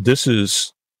level. This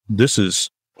is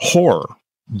horror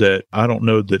that I don't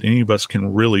know that any of us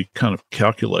can really kind of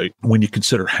calculate when you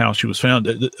consider how she was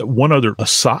found. One other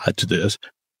aside to this,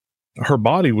 her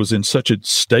body was in such a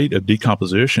state of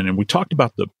decomposition, and we talked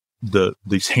about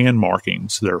these hand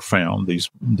markings that are found,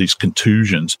 these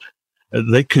contusions.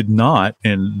 They could not,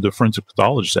 and the forensic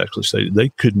pathologists actually stated, they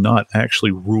could not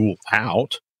actually rule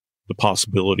out the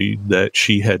possibility that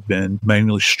she had been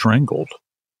manually strangled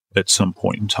at some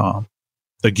point in time.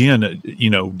 Again,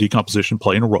 decomposition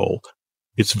playing a role.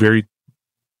 It's very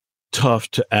tough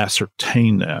to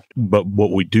ascertain that. But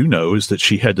what we do know is that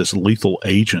she had this lethal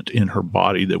agent in her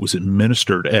body that was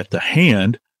administered at the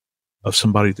hand of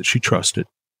somebody that she trusted,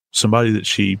 somebody that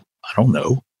I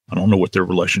don't know what their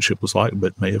relationship was like,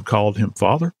 but may have called him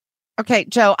father. Okay,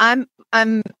 Joe, I'm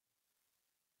a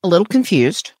little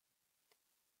confused.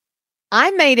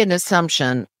 I made an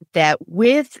assumption that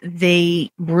with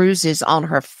the bruises on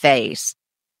her face,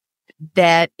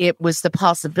 that it was the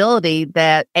possibility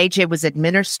that AJ was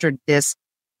administered this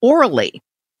orally.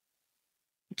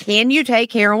 Can you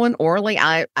take heroin orally?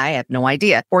 I have no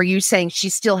idea. Or are you saying she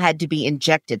still had to be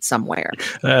injected somewhere?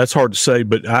 That's hard to say,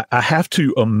 but I have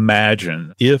to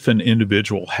imagine if an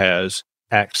individual has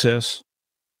access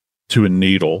to a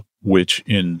needle, which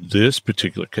in this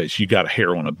particular case, you got a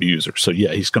heroin abuser. So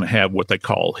yeah, he's going to have what they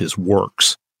call his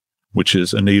works, which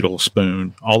is a needle, a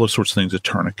spoon, all those sorts of things, a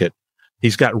tourniquet.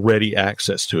 He's got ready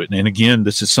access to it. And again,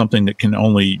 this is something that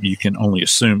you can only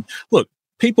assume. Look,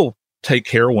 people take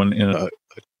heroin in a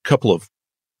couple of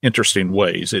interesting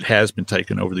ways. It has been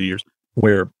taken over the years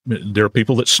where there are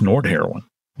people that snort heroin.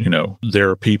 There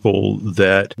are people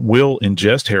that will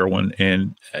ingest heroin.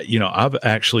 And, I've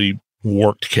actually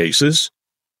worked cases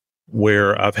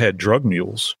where I've had drug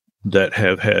mules that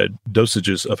have had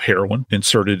dosages of heroin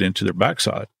inserted into their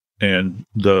backside, and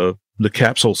the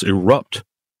capsules erupt,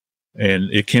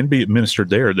 and it can be administered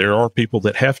there. There are people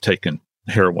that have taken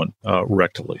heroin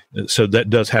rectally. So that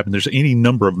does happen. There's any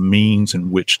number of means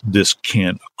in which this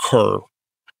can occur.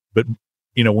 But,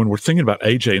 when we're thinking about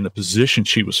AJ and the position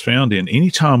she was found in,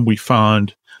 anytime we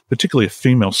find particularly a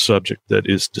female subject that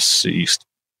is deceased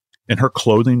and her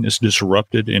clothing is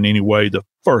disrupted in any way, the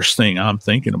first thing I'm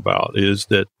thinking about is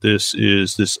that this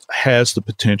has the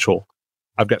potential.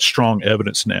 I've got strong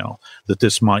evidence now that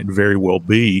this might very well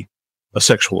be a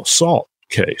sexual assault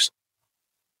case.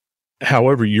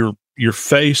 However, you're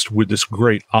faced with this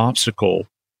great obstacle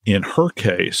in her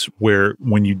case, where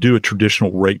when you do a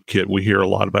traditional rape kit, we hear a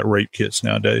lot about rape kits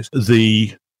nowadays,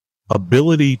 the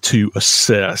ability to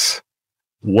assess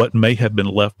what may have been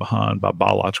left behind by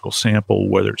biological sample,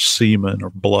 whether it's semen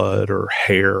or blood or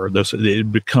hair,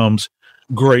 it becomes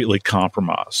greatly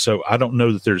compromised. So I don't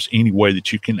know that there's any way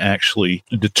that you can actually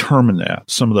determine that.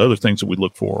 Some of the other things that we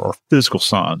look for are physical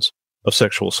signs of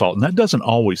sexual assault. And that doesn't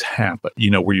always happen,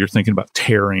 where you're thinking about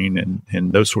tearing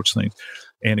and those sorts of things.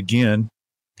 And again,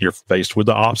 you're faced with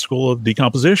the obstacle of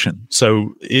decomposition.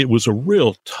 So it was a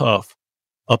real tough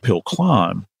uphill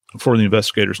climb for the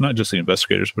investigators, not just the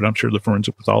investigators, but I'm sure the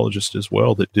forensic pathologist as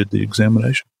well that did the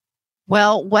examination.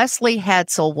 Well, Wesley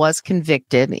Hetzel was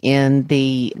convicted in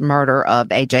the murder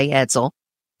of A.J. Hetzel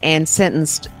and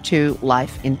sentenced to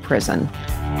life in prison.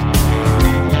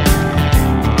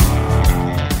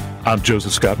 I'm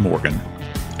Joseph Scott Morgan,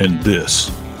 and this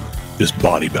is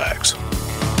Body Bags.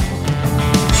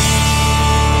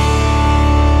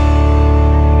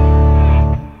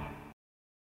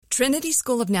 Trinity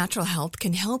School of Natural Health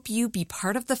can help you be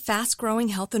part of the fast-growing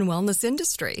health and wellness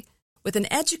industry. With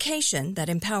an education that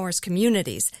empowers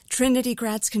communities, Trinity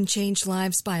grads can change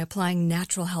lives by applying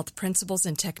natural health principles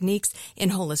and techniques in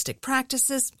holistic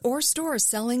practices or stores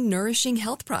selling nourishing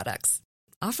health products.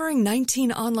 Offering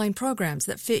 19 online programs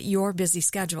that fit your busy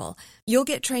schedule, you'll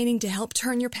get training to help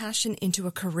turn your passion into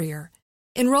a career.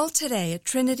 Enroll today at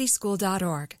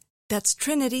trinityschool.org. That's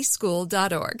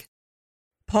trinityschool.org.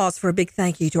 Pause for a big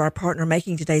thank you to our partner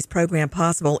making today's program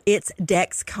possible. It's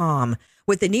Dexcom.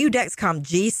 With the new Dexcom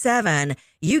G7,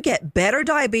 you get better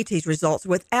diabetes results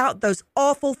without those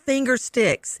awful finger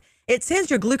sticks. It sends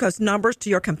your glucose numbers to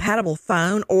your compatible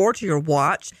phone or to your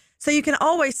watch, so you can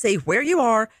always see where you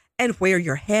are and where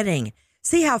you're heading.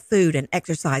 See how food and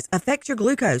exercise affect your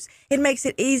glucose. It makes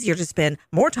it easier to spend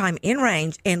more time in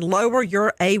range and lower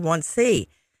your A1C.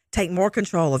 Take more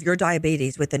control of your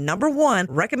diabetes with the #1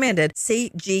 recommended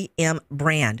CGM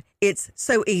brand. It's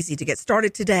so easy to get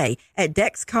started today at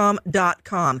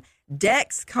Dexcom.com.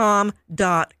 Dexcom.com.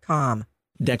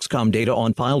 Dexcom data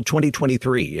on file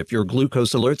 2023. If your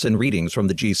glucose alerts and readings from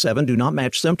the G7 do not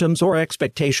match symptoms or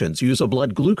expectations, use a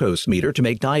blood glucose meter to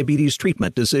make diabetes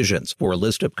treatment decisions. For a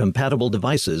list of compatible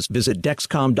devices, visit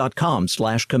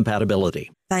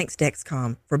Dexcom.com/compatibility. Thanks,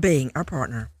 Dexcom, for being our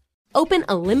partner. Open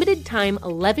a limited-time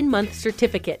 11-month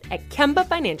certificate at Kemba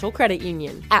Financial Credit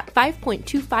Union. At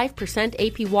 5.25%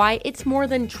 APY, it's more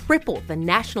than triple the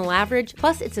national average,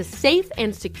 plus it's a safe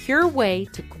and secure way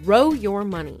to grow your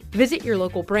money. Visit your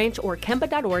local branch or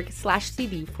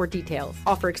kemba.org/cd for details.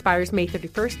 Offer expires May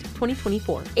 31st,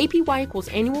 2024. APY equals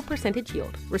annual percentage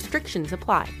yield. Restrictions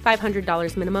apply.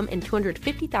 $500 minimum and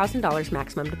 $250,000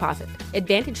 maximum deposit.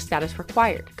 Advantage status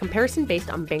required. Comparison based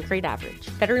on bank rate average.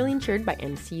 Federally insured by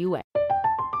NCUA.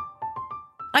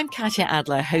 I'm Katya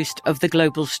Adler, host of The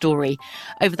Global Story.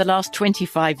 Over the last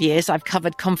 25 years, I've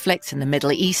covered conflicts in the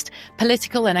Middle East,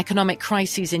 political and economic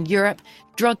crises in Europe,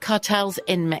 drug cartels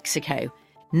in Mexico.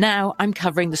 Now I'm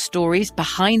covering the stories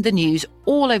behind the news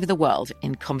all over the world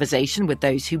in conversation with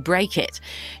those who break it.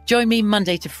 Join me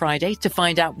Monday to Friday to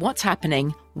find out what's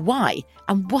happening, why,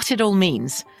 and what it all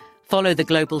means. Follow The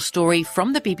Global Story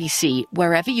from the BBC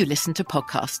wherever you listen to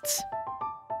podcasts.